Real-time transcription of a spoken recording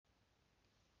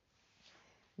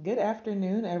Good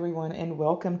afternoon, everyone, and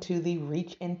welcome to the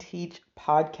Reach and Teach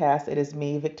podcast. It is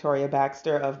me, Victoria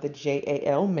Baxter of the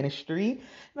JAL Ministry.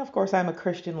 And of course, I'm a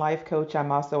Christian life coach.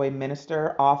 I'm also a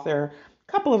minister, author,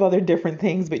 a couple of other different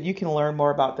things, but you can learn more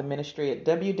about the ministry at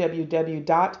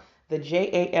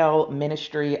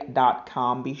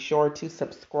www.thejalministry.com. Be sure to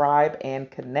subscribe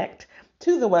and connect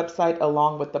to the website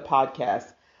along with the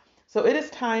podcast. So it is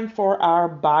time for our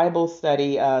Bible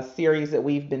study series that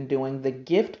we've been doing, The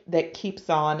Gift That Keeps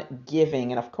on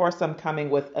Giving. And of course, I'm coming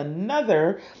with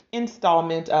another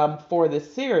installment for the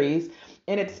series.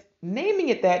 And it's naming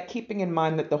it that, keeping in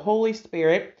mind that the Holy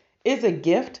Spirit is a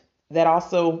gift that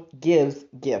also gives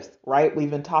gifts, right?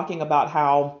 We've been talking about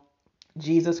how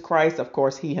Jesus Christ, of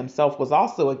course, he himself was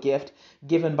also a gift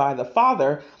given by the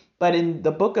Father. But in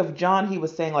the book of John, he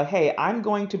was saying, like, hey, I'm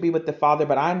going to be with the Father,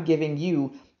 but I'm giving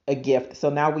you a gift.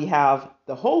 So now we have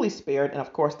the Holy Spirit. And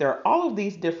of course, there are all of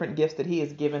these different gifts that he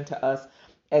has given to us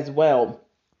as well.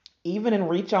 Even in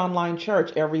Reach Online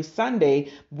Church, every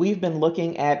Sunday, we've been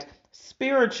looking at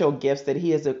spiritual gifts that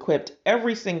he has equipped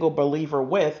every single believer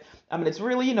with. It's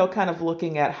really, kind of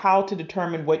looking at how to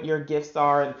determine what your gifts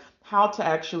are and how to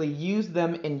actually use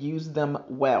them and use them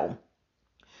well.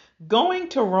 Going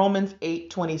to Romans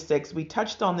 8:26, we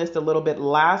touched on this a little bit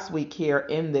last week here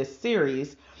in this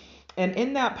series. And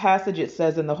in that passage, it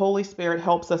says, and the Holy Spirit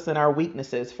helps us in our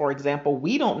weaknesses. For example,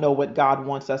 we don't know what God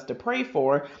wants us to pray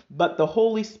for, but the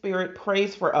Holy Spirit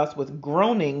prays for us with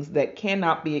groanings that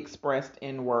cannot be expressed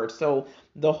in words. So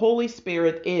the Holy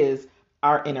Spirit is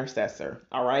our intercessor.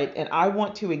 All right. And I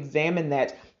want to examine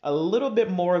that a little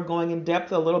bit more, going in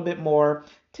depth a little bit more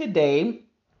today.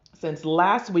 Since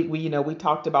last week, we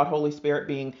talked about Holy Spirit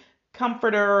being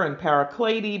comforter and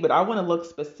paraclete, but I want to look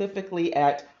specifically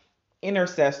at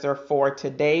intercessor for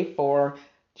today for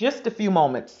just a few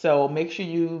moments. So make sure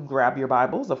you grab your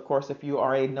Bibles. Of course, if you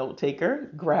are a note taker,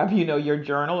 grab, your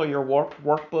journal or your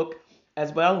workbook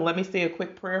as well. Let me say a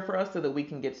quick prayer for us so that we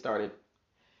can get started.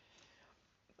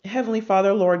 Heavenly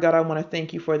Father, Lord God, I want to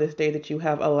thank you for this day that you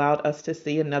have allowed us to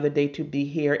see, another day to be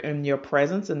here in your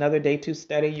presence, another day to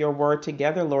study your word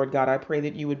together. Lord God, I pray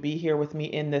that you would be here with me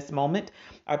in this moment.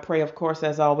 I pray, of course,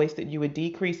 as always, that you would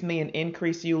decrease me and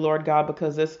increase you, Lord God,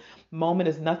 because this moment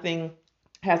has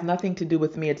nothing to do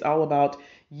with me. It's all about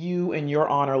you and your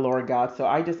honor, Lord God. So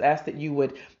I just ask that you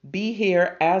would be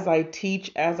here as I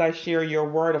teach, as I share your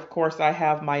word. Of course, I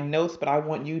have my notes, but I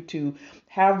want you to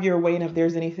have your way. And if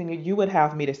there's anything that you would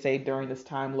have me to say during this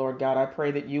time, Lord God, I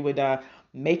pray that you would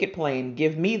make it plain.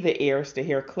 Give me the ears to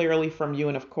hear clearly from you.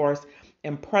 And of course,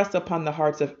 impress upon the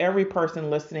hearts of every person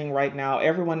listening right now,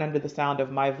 everyone under the sound of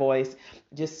my voice.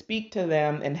 Just speak to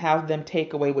them and have them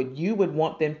take away what you would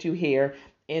want them to hear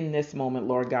in this moment,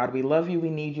 Lord God. We love you, we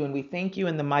need you, and we thank you.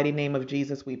 In the mighty name of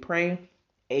Jesus, we pray.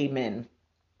 Amen.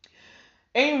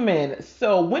 Amen.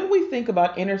 So when we think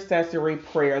about intercessory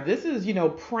prayer, this is,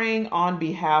 praying on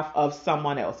behalf of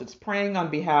someone else. It's praying on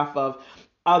behalf of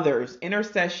others.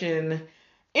 Intercession,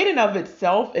 in and of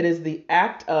itself, it is the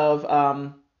act of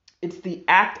it's the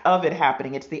act of it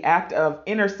happening. It's the act of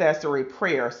intercessory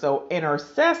prayer. So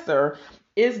intercessor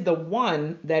is the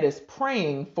one that is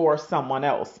praying for someone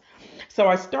else. So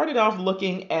I started off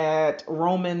looking at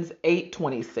Romans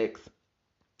 8:26.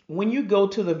 When you go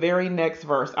to the very next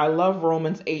verse, I love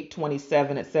Romans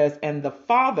 8:27. It says, and the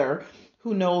Father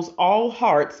who knows all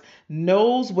hearts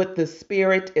knows what the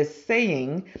Spirit is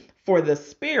saying, for the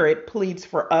Spirit pleads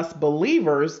for us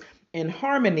believers in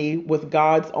harmony with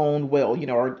God's own will.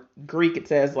 Or Greek, it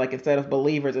says, like instead of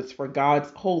believers, it's for God's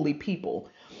holy people.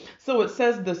 So it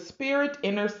says the Spirit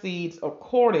intercedes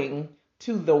according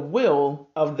to the will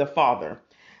of the Father.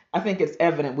 I think it's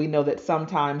evident. We know that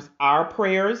sometimes our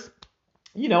prayers,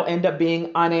 end up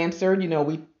being unanswered.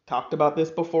 We talked about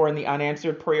this before in the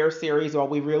unanswered prayer series, while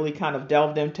we really kind of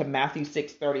delved into Matthew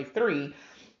 6:33.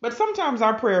 But sometimes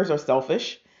our prayers are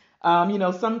selfish.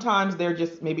 Sometimes they're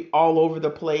just maybe all over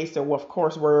the place, or of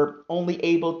course we're only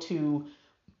able to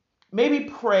maybe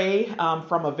pray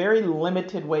from a very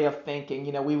limited way of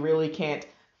thinking. We really can't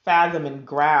fathom and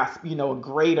grasp, a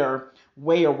greater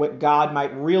way or what God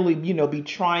might really, be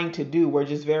trying to do.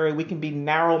 We can be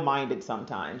narrow-minded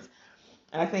sometimes.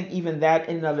 And I think even that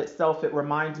in and of itself, it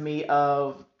reminds me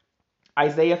of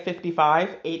Isaiah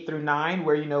 55:8-9,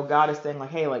 where, God is saying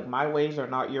like, hey, like my ways are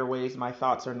not your ways. My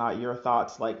thoughts are not your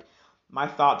thoughts. Like my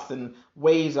thoughts and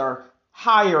ways are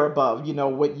higher above,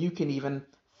 what you can even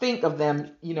think of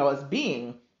them, as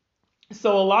being.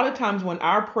 So a lot of times when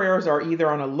our prayers are either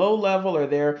on a low level or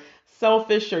they're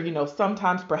selfish, or,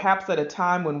 sometimes perhaps at a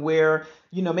time when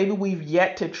maybe we've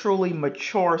yet to truly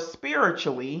mature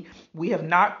spiritually, we have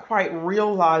not quite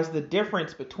realized the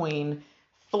difference between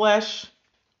flesh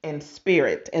and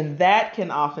spirit. And that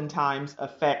can oftentimes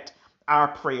affect our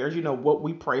prayers, what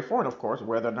we pray for, and of course,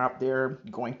 whether or not they're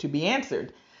going to be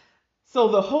answered. So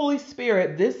the Holy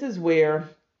Spirit, this is where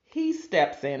he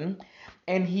steps in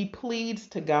and he pleads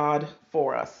to God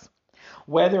for us.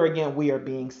 Whether, again, we are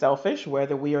being selfish,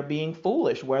 whether we are being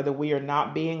foolish, whether we are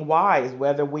not being wise,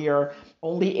 whether we are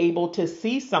only able to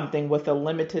see something with a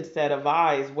limited set of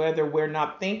eyes, whether we're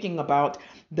not thinking about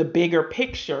the bigger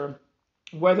picture,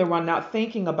 whether we're not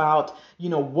thinking about,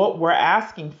 what we're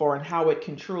asking for and how it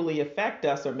can truly affect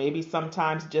us, or maybe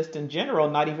sometimes just in general,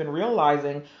 not even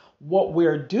realizing what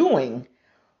we're doing,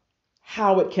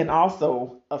 how it can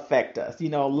also affect us. A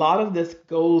lot of this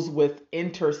goes with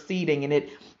interceding, and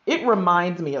it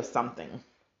reminds me of something.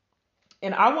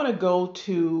 And I want to go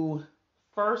to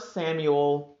 1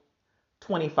 Samuel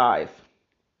 25.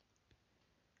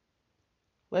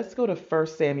 Let's go to 1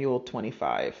 Samuel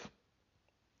 25.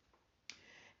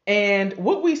 And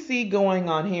what we see going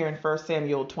on here in 1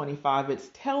 Samuel 25, it's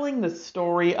telling the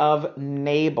story of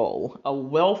Nabal, a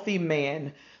wealthy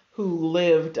man who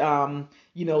lived, down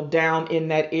in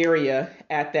that area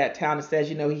at that town. It says,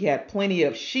 he had plenty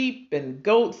of sheep and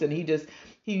goats, and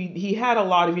he had a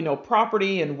lot of,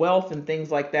 property and wealth and things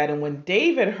like that. And when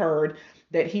David heard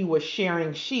that he was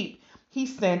sharing sheep, he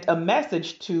sent a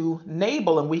message to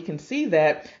Nabal, and we can see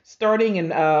that starting in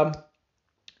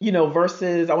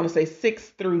verses, I want to say 6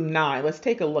 through 9. Let's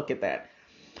take a look at that.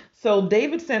 So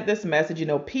David sent this message,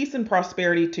 peace and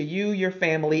prosperity to you, your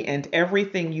family, and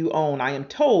everything you own. I am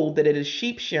told that it is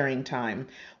sheep shearing time.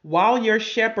 While your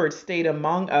shepherds stayed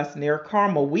among us near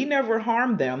Carmel, we never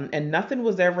harmed them, and nothing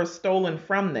was ever stolen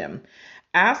from them.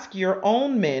 Ask your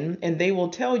own men, and they will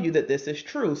tell you that this is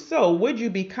true. So would you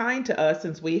be kind to us,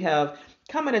 since we have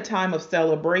come at a time of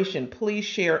celebration? Please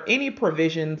share any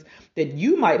provisions that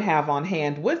you might have on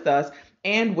hand with us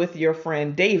and with your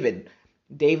friend David.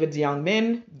 David's young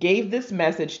men gave this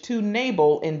message to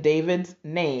Nabal in David's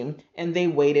name, and they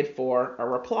waited for a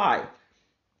reply.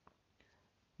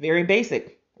 Very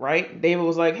basic, right? David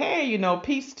was like, hey,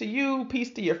 peace to you,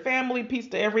 peace to your family, peace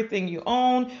to everything you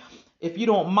own. If you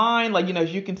don't mind,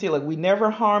 as you can see, we never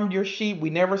harmed your sheep. We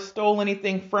never stole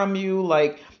anything from you.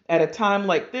 At a time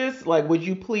like this, would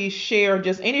you please share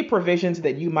just any provisions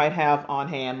that you might have on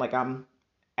hand? I'm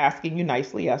asking you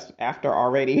nicely after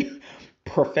already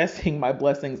professing my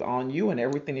blessings on you and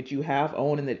everything that you have,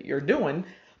 own, and that you're doing.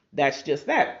 That's just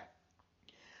that.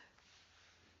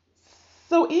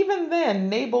 So even then,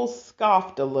 Nabal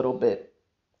scoffed a little bit,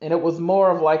 and it was more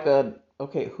of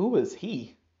okay, who is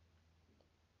he?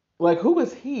 Who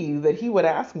is he that he would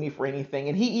ask me for anything?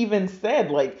 And he even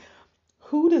said,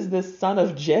 who does this son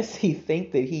of Jesse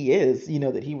think that he is,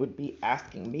 that he would be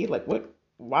asking me? What,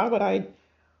 why would I,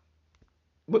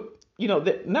 what,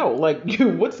 no,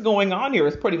 what's going on here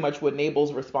is pretty much what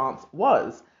Nabal's response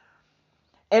was.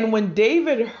 And when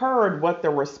David heard what the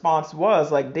response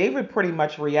was, David pretty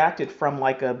much reacted from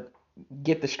a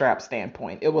get the strap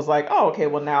standpoint. It was oh, okay,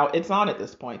 well now it's on at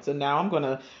this point. So now I'm going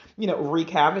to, wreak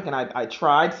havoc, and I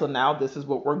tried. So now this is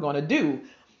what we're going to do.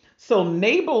 So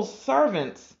Nabal's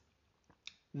servants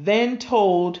then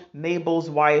told Nabal's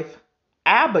wife,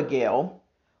 Abigail,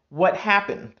 what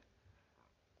happened,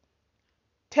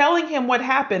 telling him what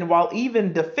happened while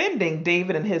even defending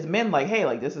David and his men,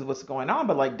 hey, this is what's going on.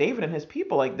 But David and his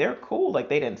people, they're cool.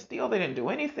 They didn't steal. They didn't do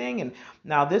anything. And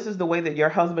now this is the way that your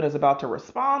husband is about to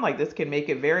respond. This can make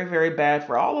it very, very bad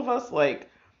for all of us.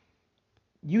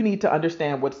 You need to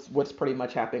understand what's pretty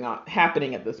much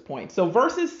happening at this point. So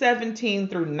verses 17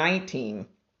 through 19,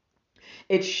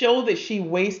 it showed that she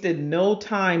wasted no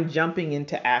time jumping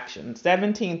into action.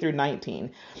 17 through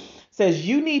 19 says,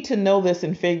 you need to know this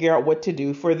and figure out what to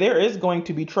do, for there is going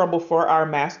to be trouble for our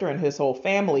master and his whole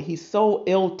family. He's so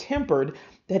ill-tempered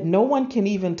that no one can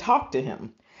even talk to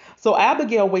him. So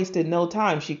Abigail wasted no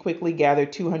time. She quickly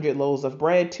gathered 200 loaves of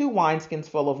bread, 2 wineskins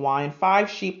full of wine, 5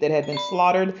 sheep that had been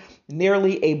slaughtered,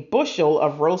 nearly a bushel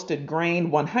of roasted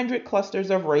grain, 100 clusters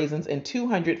of raisins, and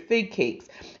 200 fig cakes.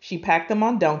 She packed them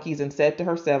on donkeys and said to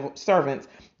her servants,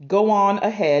 go on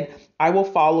ahead. I will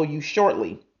follow you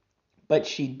shortly. But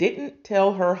she didn't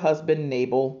tell her husband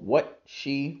Nabal what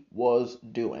she was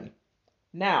doing.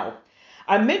 Now,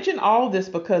 I mention all this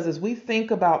because as we think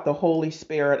about the Holy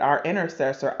Spirit, our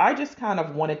intercessor, I just kind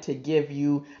of wanted to give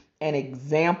you an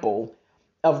example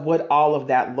of what all of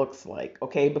that looks like,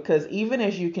 okay? Because even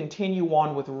as you continue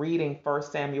on with reading 1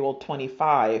 Samuel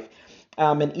 25,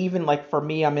 and even for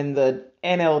me, I'm in the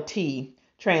NLT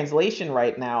translation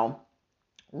right now,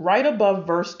 right above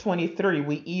verse 23,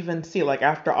 we even see,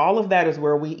 after all of that is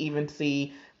where we even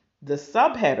see the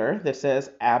subheader that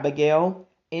says Abigail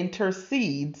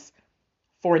intercedes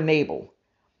for Nabal.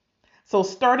 So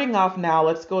starting off now,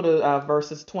 let's go to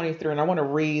verses 23, and I want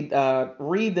to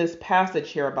read this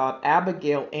passage here about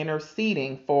Abigail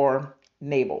interceding for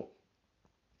Nabal.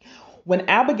 When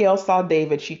Abigail saw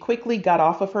David, she quickly got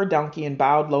off of her donkey and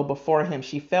bowed low before him.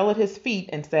 She fell at his feet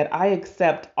and said, I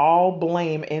accept all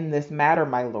blame in this matter,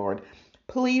 my lord.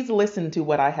 Please listen to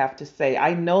what I have to say.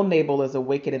 I know Nabal is a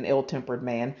wicked and ill-tempered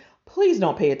man. Please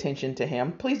don't pay attention to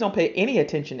him. Please don't pay any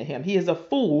attention to him. He is a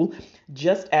fool,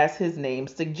 just as his name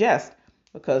suggests,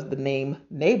 because the name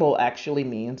Nabal actually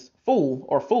means fool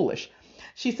or foolish.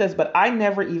 She says, but I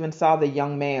never even saw the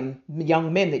young men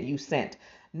that you sent.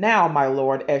 Now, my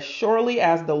lord, as surely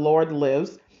as the Lord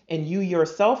lives and you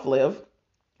yourself live,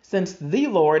 since the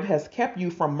Lord has kept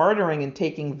you from murdering and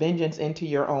taking vengeance into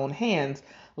your own hands,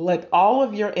 let all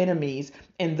of your enemies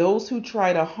and those who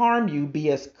try to harm you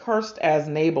be as cursed as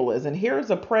Nabal is. And here is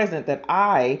a present that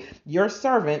I, your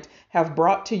servant, have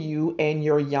brought to you and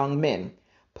your young men.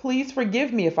 Please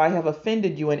forgive me if I have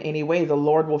offended you in any way. The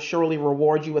Lord will surely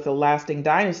reward you with a lasting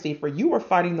dynasty, for you are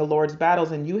fighting the Lord's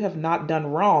battles and you have not done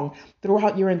wrong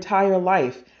throughout your entire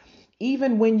life.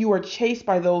 Even when you are chased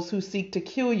by those who seek to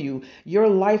kill you, your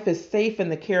life is safe in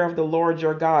the care of the Lord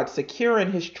your God, secure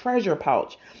in his treasure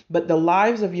pouch. But the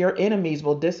lives of your enemies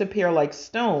will disappear like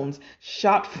stones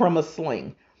shot from a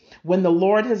sling. When the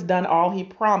Lord has done all he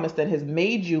promised and has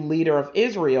made you leader of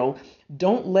Israel,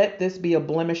 don't let this be a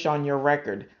blemish on your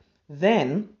record.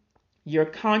 Then your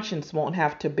conscience won't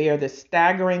have to bear the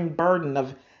staggering burden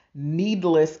of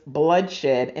needless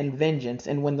bloodshed and vengeance.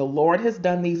 And when the Lord has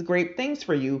done these great things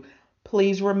for you,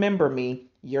 please remember me,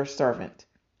 your servant.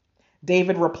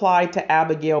 David replied to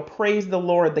Abigail, praise the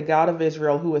Lord, the God of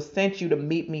Israel, who has sent you to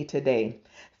meet me today.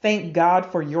 Thank God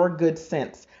for your good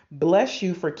sense. Bless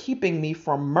you for keeping me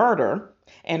from murder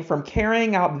and from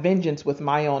carrying out vengeance with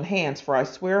my own hands. For I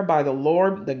swear by the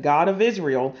Lord, the God of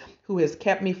Israel, who has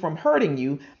kept me from hurting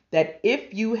you, that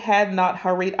if you had not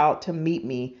hurried out to meet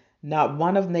me, not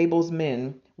one of Nabal's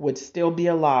men would still be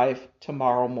alive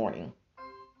tomorrow morning.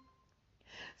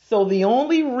 So the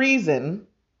only reason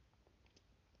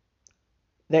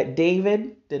that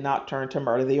David did not turn to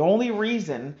murder, the only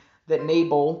reason that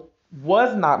Nabal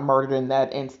was not murdered in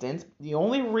that instance, the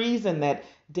only reason that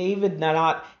David did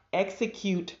not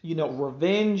execute,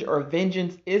 revenge or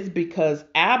vengeance is because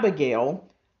Abigail,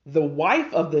 the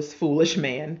wife of this foolish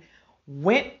man,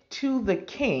 went to the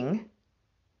king.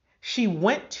 She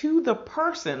went to the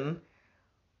person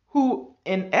who,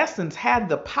 in essence, had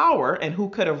the power and who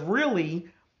could have really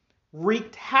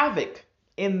wreaked havoc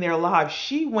in their lives.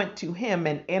 She went to him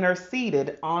and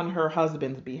interceded on her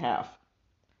husband's behalf.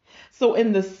 So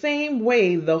in the same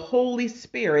way, the Holy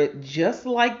Spirit, just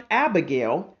like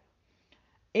Abigail,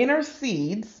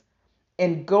 intercedes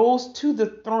and goes to the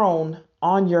throne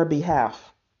on your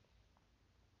behalf.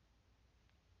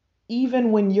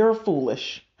 Even when you're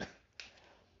foolish,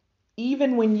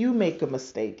 even when you make a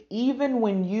mistake, even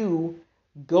when you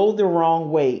go the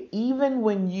wrong way, even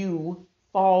when you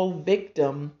fall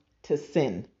victim to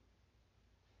sin.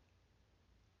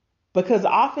 Because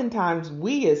oftentimes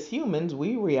we as humans,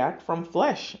 we react from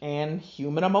flesh and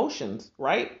human emotions,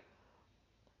 right?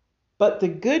 But the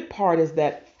good part is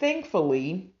that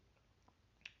thankfully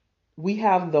we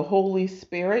have the Holy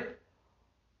Spirit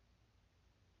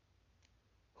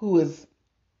who is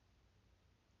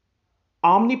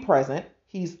omnipresent.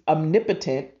 He's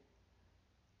omnipotent.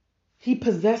 He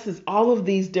possesses all of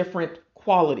these different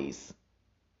qualities.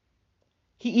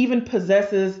 He even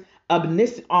possesses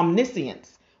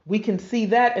omniscience. We can see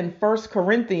that in 1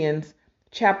 Corinthians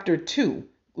chapter 2.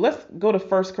 Let's go to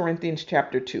 1 Corinthians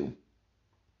chapter 2.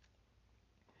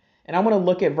 And I want to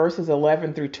look at verses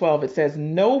 11 through 12. It says,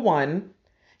 no one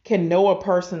can know a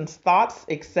person's thoughts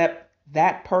except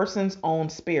that person's own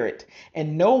spirit.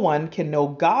 And no one can know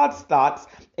God's thoughts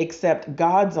except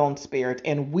God's own spirit.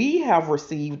 And we have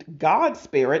received God's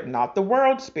spirit, not the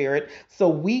world's spirit, so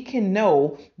we can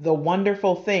know the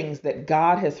wonderful things that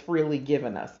God has freely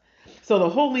given us. So the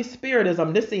Holy Spirit is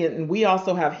omniscient, and we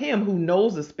also have him who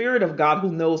knows the Spirit of God,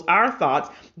 who knows our thoughts.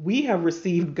 We have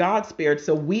received God's Spirit,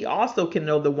 so we also can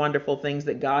know the wonderful things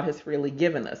that God has freely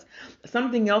given us.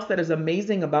 Something else that is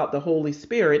amazing about the Holy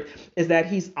Spirit is that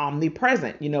he's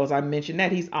omnipresent. As I mentioned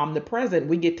that he's omnipresent,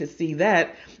 we get to see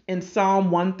that in Psalm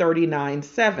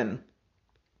 139:7.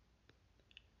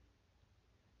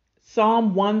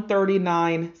 Psalm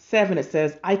 139:7, it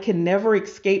says, I can never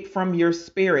escape from your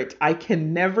spirit. I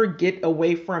can never get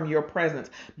away from your presence.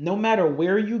 No matter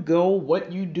where you go,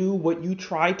 what you do, what you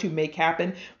try to make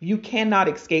happen, you cannot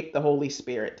escape the Holy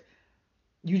Spirit.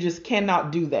 You just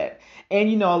cannot do that.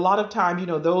 And a lot of times,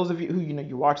 those of you who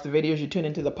you watch the videos, you tune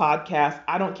into the podcast,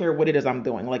 I don't care what it is I'm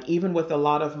doing. Like even with a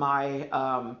lot of my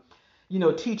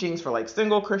teachings for like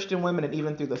single Christian women, and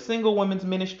even through the single women's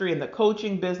ministry and the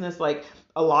coaching business, like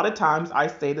a lot of times I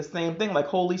say the same thing, like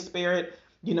Holy Spirit,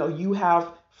 you have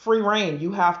free reign,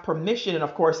 you have permission, and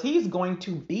of course he's going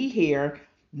to be here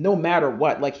no matter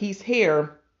what. Like he's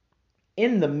here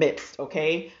in the midst,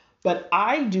 okay? But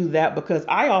I do that because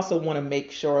I also want to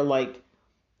make sure, like,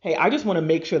 hey, I just want to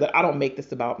make sure that I don't make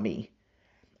this about me.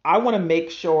 I want to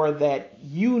make sure that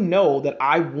that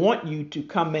I want you to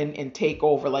come in and take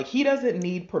over. Like, he doesn't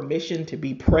need permission to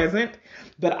be present,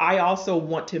 but I also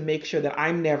want to make sure that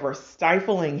I'm never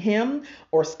stifling him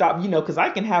or stop, because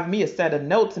I can have me a set of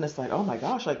notes and it's like, oh my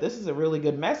gosh, like this is a really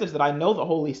good message that I know the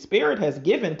Holy Spirit has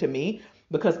given to me,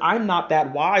 because I'm not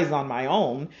that wise on my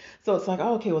own. So it's like,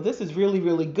 oh, okay, well, this is really,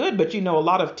 really good. But, a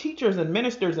lot of teachers and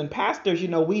ministers and pastors,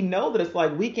 we know that it's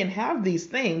like we can have these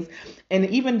things. And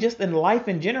even just in life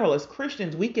in general, as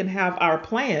Christians, we can have our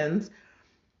plans,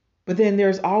 but then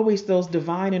there's always those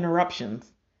divine interruptions.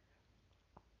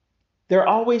 There are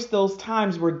always those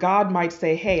times where God might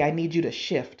say, hey, I need you to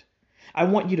shift. I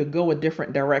want you to go a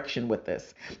different direction with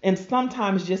this. And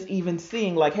sometimes just even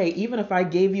seeing like, hey, even if I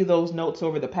gave you those notes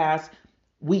over the past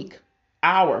week,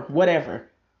 hour, whatever,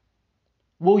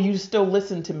 will you still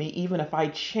listen to me even if I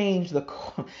change the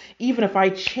course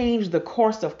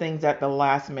of things at the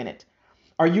last minute?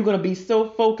 Are you going to be so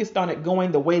focused on it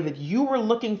going the way that you were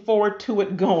looking forward to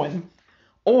it going?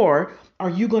 Or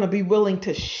are you going to be willing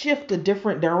to shift a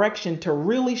different direction to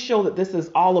really show that this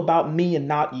is all about me and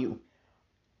not you?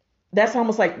 That's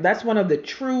almost like that's one of the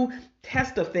true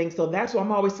test of things. So that's why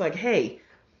I'm always like, hey,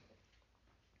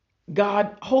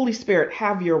 God, Holy Spirit,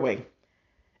 have your way.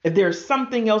 If there's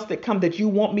something else that you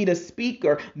want me to speak,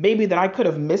 or maybe that I could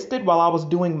have missed it while I was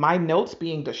doing my notes,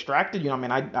 being distracted.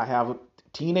 I have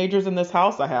teenagers in this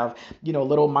house. I have,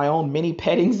 little my own mini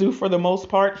petting zoo for the most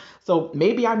part. So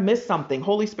maybe I missed something.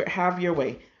 Holy Spirit, have your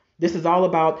way. This is all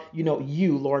about,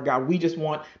 you, Lord God. We just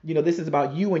want, this is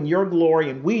about you and your glory,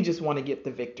 and we just want to get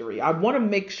the victory. I want to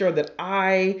make sure that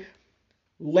I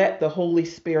let the Holy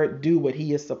Spirit do what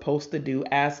he is supposed to do,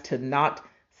 as to not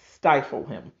stifle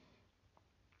him.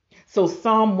 So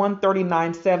Psalm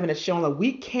 139:7 is showing that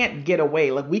we can't get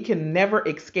away. Like we can never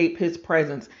escape his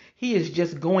presence. He is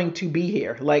just going to be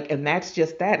here. And that's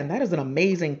just that. And that is an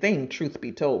amazing thing, truth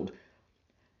be told.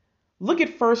 Look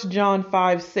at 1 John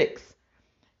 5:6.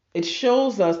 It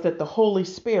shows us that the Holy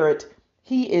Spirit,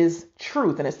 he is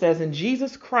truth. And it says, and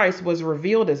Jesus Christ was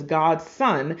revealed as God's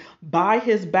Son by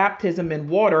his baptism in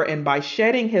water and by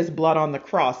shedding his blood on the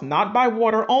cross, not by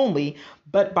water only,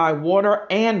 but by water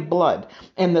and blood.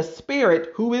 And the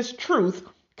Spirit, who is truth,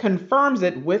 confirms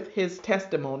it with his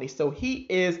testimony. So he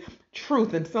is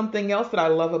truth. And something else that I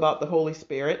love about the Holy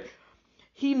Spirit,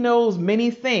 he knows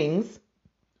many things.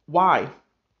 Why?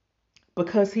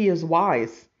 Because he is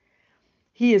wise.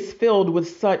 He is filled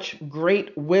with such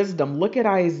great wisdom. Look at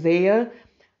Isaiah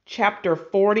chapter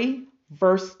 40,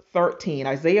 verse 13.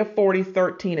 Isaiah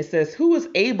 40:13. It says, who is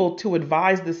able to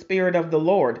advise the Spirit of the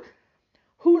Lord?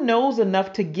 Who knows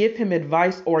enough to give him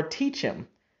advice or teach him?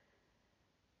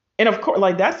 And of course,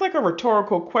 that's like a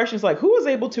rhetorical question. It's like, who is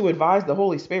able to advise the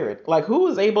Holy Spirit? Like, who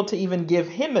is able to even give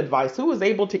him advice? Who is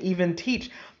able to even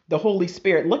teach the Holy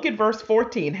Spirit? Look at verse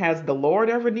 14. Has the Lord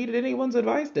ever needed anyone's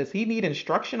advice? Does he need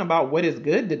instruction about what is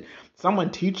good? Did someone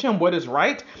teach him what is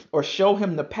right or show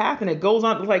him the path? And it goes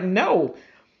on like, no.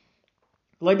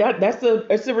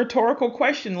 It's a rhetorical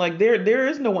question. There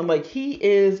is no one. He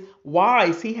is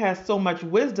wise. He has so much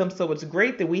wisdom. So it's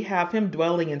great that we have him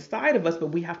dwelling inside of us, but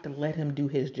we have to let him do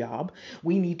his job.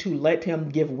 We need to let him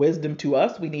give wisdom to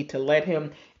us. We need to let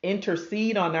him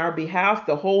intercede on our behalf,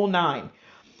 the whole nine.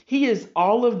 He is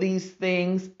all of these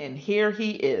things. And here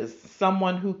he is,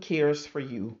 someone who cares for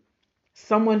you,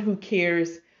 someone who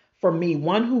cares for me,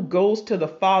 one who goes to the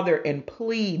Father and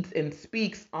pleads and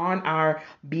speaks on our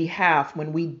behalf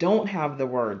when we don't have the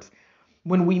words,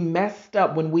 when we messed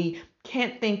up, when we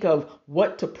can't think of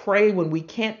what to pray, when we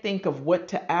can't think of what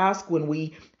to ask, when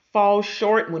we fall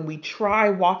short, when we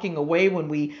try walking away, when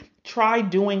we try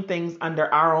doing things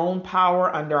under our own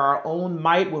power, under our own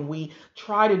might, when we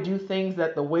try to do things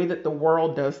the way that the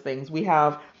world does things. We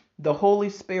have the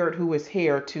Holy Spirit who is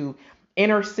here to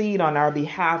intercede on our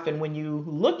behalf. And when you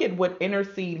look at what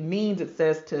intercede means, it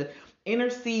says to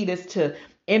intercede is to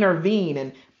intervene,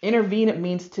 and intervene, it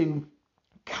means to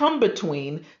come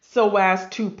between so as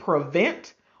to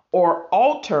prevent or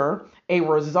alter a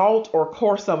result or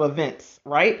course of events,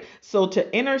 right? So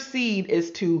to intercede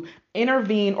is to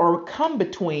intervene or come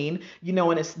between,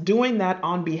 and it's doing that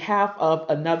on behalf of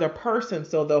another person.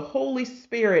 So the Holy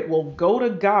Spirit will go to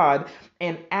God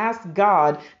and ask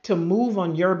God to move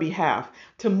on your behalf,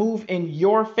 to move in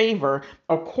your favor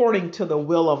according to the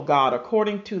will of God,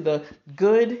 according to the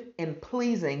good and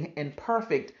pleasing and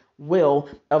perfect will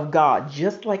of God,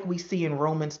 just like we see in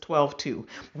Romans 12:2,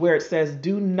 where it says,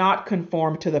 do not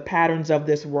conform to the patterns of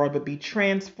this world, but be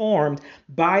transformed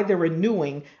by the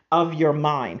renewing of your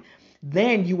mind.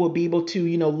 Then you will be able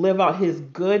to, live out his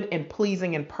good and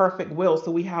pleasing and perfect will.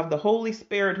 So we have the Holy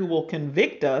Spirit who will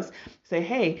convict us, say,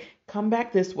 hey, come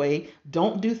back this way.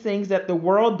 Don't do things that the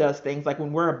world does, things like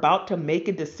when we're about to make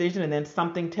a decision and then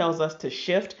something tells us to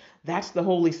shift. That's the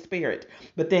Holy Spirit.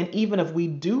 But then even if we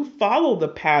do follow the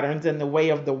patterns and the way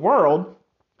of the world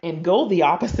and go the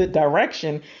opposite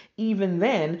direction, even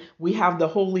then we have the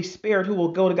Holy Spirit who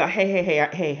will go to God.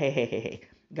 Hey,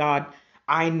 God,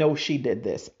 I know she did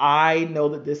this. I know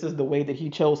that this is the way that he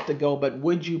chose to go, but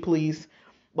would you please,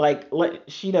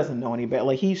 she doesn't know any better.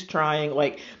 Like, he's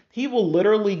trying, he will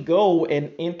literally go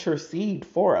and intercede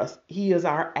for us. He is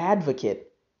our advocate.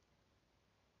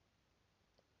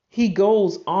 He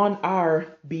goes on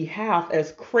our behalf,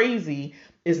 as crazy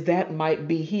as that might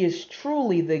be. He is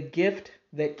truly the gift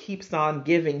that keeps on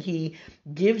giving. He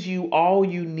gives you all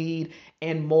you need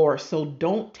and more. So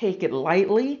don't take it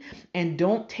lightly and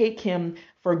don't take him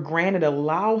for granted.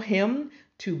 Allow him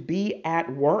to be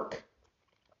at work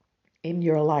in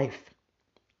your life.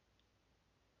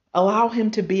 Allow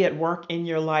him to be at work in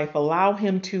your life. Allow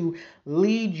him to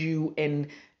lead you and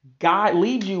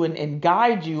guide you,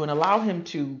 and allow him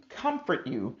to comfort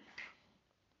you.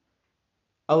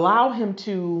 Allow him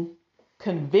to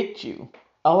convict you.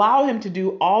 Allow him to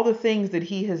do all the things that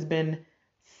he has been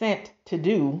sent to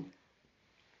do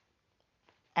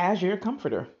as your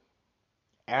comforter,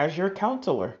 as your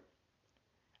counselor,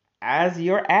 as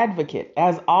your advocate,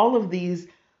 as all of these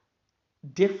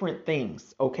different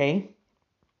things, okay?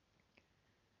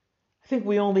 I think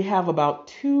we only have about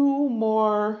 2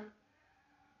 more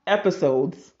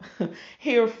episodes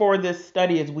here for this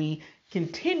study as we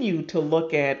continue to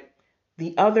look at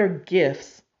the other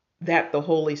gifts that the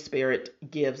Holy Spirit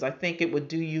gives. I think it would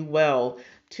do you well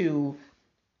to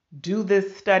do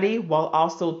this study while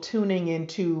also tuning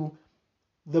into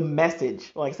the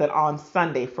message, like I said, on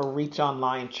Sunday for Reach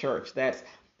Online Church. That's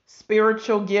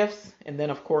spiritual gifts. And then,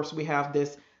 of course, we have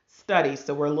this study.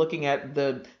 So we're looking at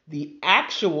the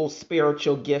actual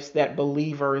spiritual gifts that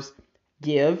believers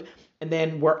give. And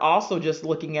then we're also just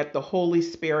looking at the Holy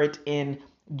Spirit in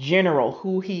general,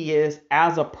 who he is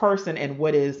as a person and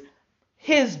what is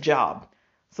his job.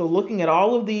 So looking at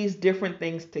all of these different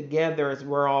things together as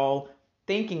we're all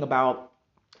thinking about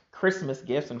Christmas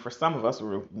gifts. And for some of us,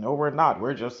 we're not.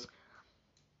 We're just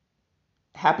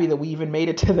happy that we even made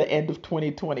it to the end of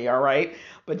 2020. All right.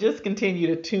 But just continue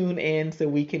to tune in so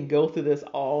we can go through this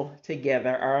all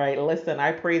together. All right. Listen,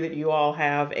 I pray that you all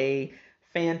have a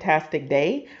fantastic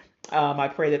day. I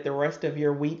pray that the rest of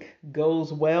your week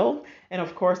goes well. And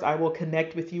of course, I will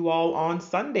connect with you all on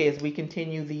Sunday as we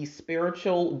continue the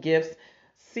spiritual gifts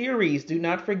series. Do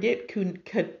not forget,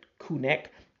 connect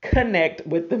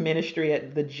with the ministry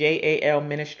at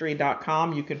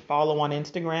thejalministry.com. You can follow on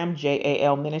Instagram,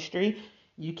 JAL Ministry.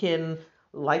 You can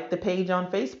like the page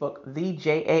on Facebook, the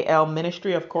JAL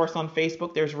Ministry. Of course, on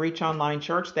Facebook, there's Reach Online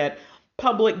Church, that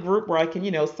public group where I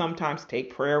can, sometimes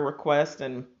take prayer requests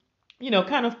and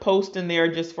kind of post in there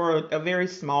just for a very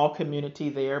small community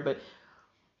there. But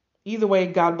either way,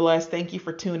 God bless. Thank you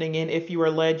for tuning in. If you are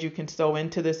led, you can sow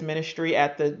into this ministry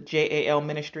at the JAL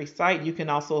Ministry site. You can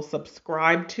also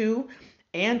subscribe to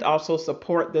and also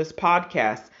support this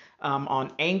podcast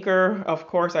on Anchor. Of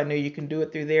course, I know you can do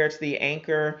it through there. It's the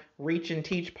Anchor Reach and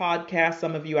Teach podcast.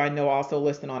 Some of you I know also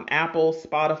listen on Apple,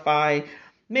 Spotify,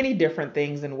 many different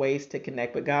things and ways to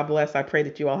connect. But God bless. I pray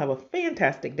that you all have a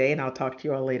fantastic day, and I'll talk to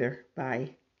you all later.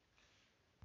 Bye.